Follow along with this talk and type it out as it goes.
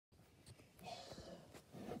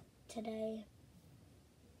today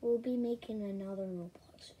we'll be making another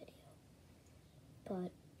Roblox video.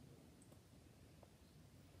 But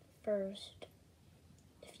first,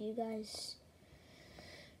 if you guys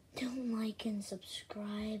don't like and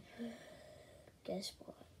subscribe, guess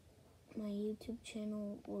what? My YouTube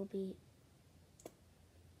channel will be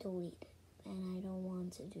deleted, and I don't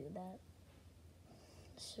want to do that.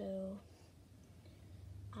 So,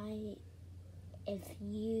 if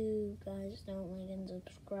you guys don't like and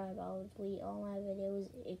subscribe, I'll delete all my videos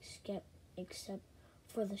except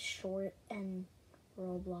for the short and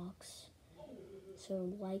Roblox. So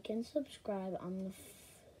like and subscribe. I'm gonna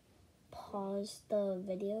pause the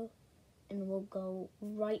video and we'll go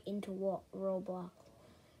right into Roblox.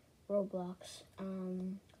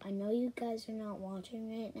 I know you guys are not watching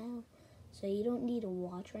right now, so you don't need to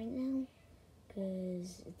watch right now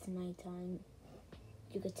because it's nighttime.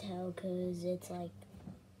 You could tell because it's like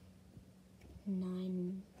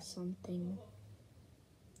 9 something.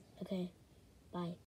 Okay, bye.